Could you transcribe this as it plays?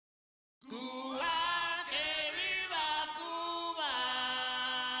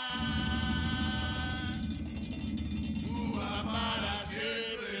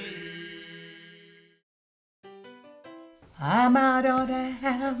I'm out of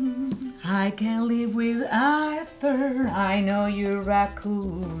ham. I can't live with Arthur. I know you're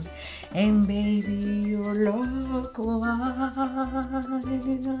raccoon. And baby, you're loco.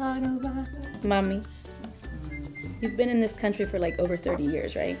 Mommy, you've been in this country for like over 30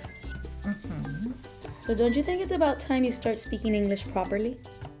 years, right? Mm-hmm. So don't you think it's about time you start speaking English properly?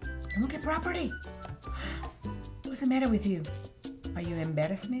 Don't get property. What's the matter with you? Are you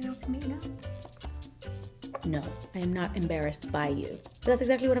embarrassed of me now? No, I am not embarrassed by you. But that's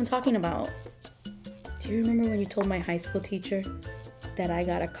exactly what I'm talking about. Do you remember when you told my high school teacher that I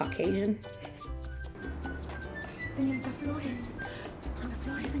got a Caucasian? Señorita Flores,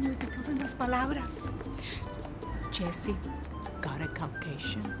 señorita Flores, las palabras. Yessy got a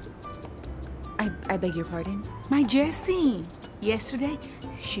Caucasian. I beg your pardon? My Yessy. Yesterday,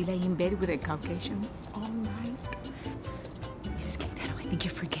 she lay in bed with a Caucasian all night. Mrs. Quintero, I think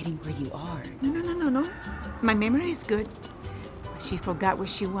you're forgetting where you are. No. My memory is good. But she forgot where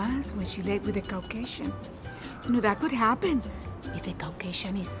she was when she laid with a Caucasian. You know, that could happen if the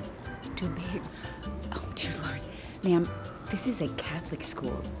Caucasian is too big. Oh, dear Lord. Ma'am, this is a Catholic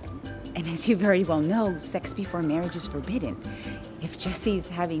school. And as you very well know, sex before marriage is forbidden. If Jesse's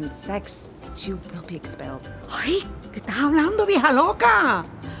having sex, she will be expelled. Ay, ¿qué estás hablando, vieja loca?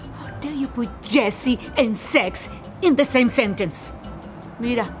 How dare you put Yessy and sex in the same sentence?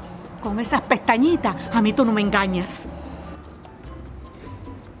 Mira, con esas pestañitas, a mí tú no me engañas.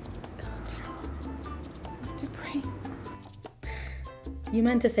 You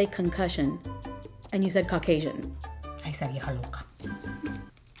meant to say concussion, and you said Caucasian. Ay, esa vieja loca.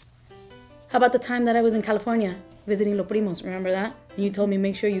 How about the time that I was in California visiting Los Primos, remember that? And you told me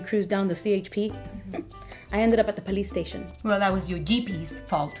make sure you cruise down the CHP? I ended up at the police station. Well, that was your GP's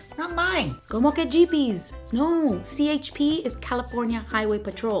fault, not mine. ¿Cómo que GPs? No, CHP is California Highway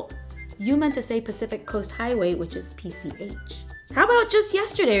Patrol. You meant to say Pacific Coast Highway, which is PCH. How about just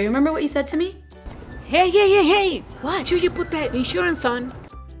yesterday? Remember what you said to me? Hey. What? Should you put that insurance on?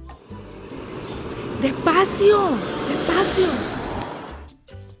 Despacio.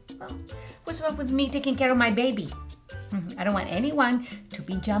 Well, what's wrong with me taking care of my baby? I don't want anyone to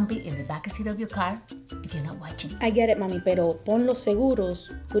be jumping in the back seat of your car if you're not watching. I get it, mami, pero pon los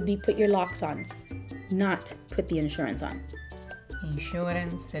seguros would be put your locks on, not put the insurance on.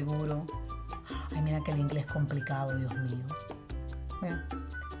 Insurance, seguro. Ay, mira que el inglés complicado, Dios mío. Bueno,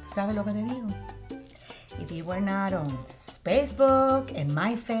 ¿sabes lo que te digo? If you were not on Facebook and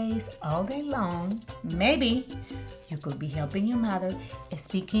MyFace all day long, maybe you could be helping your mother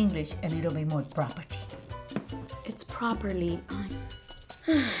speak English a little bit more properly. It's properly.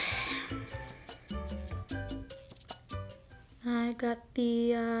 I got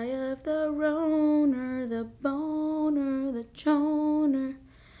the eye of the roner, the boner, the choner.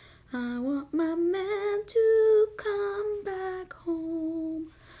 I want my man to come back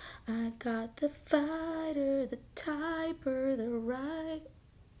home. I got the fighter, the typer, the right.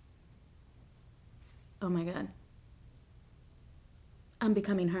 Oh my God. I'm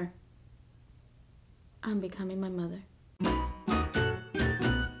becoming her. I'm becoming my mother.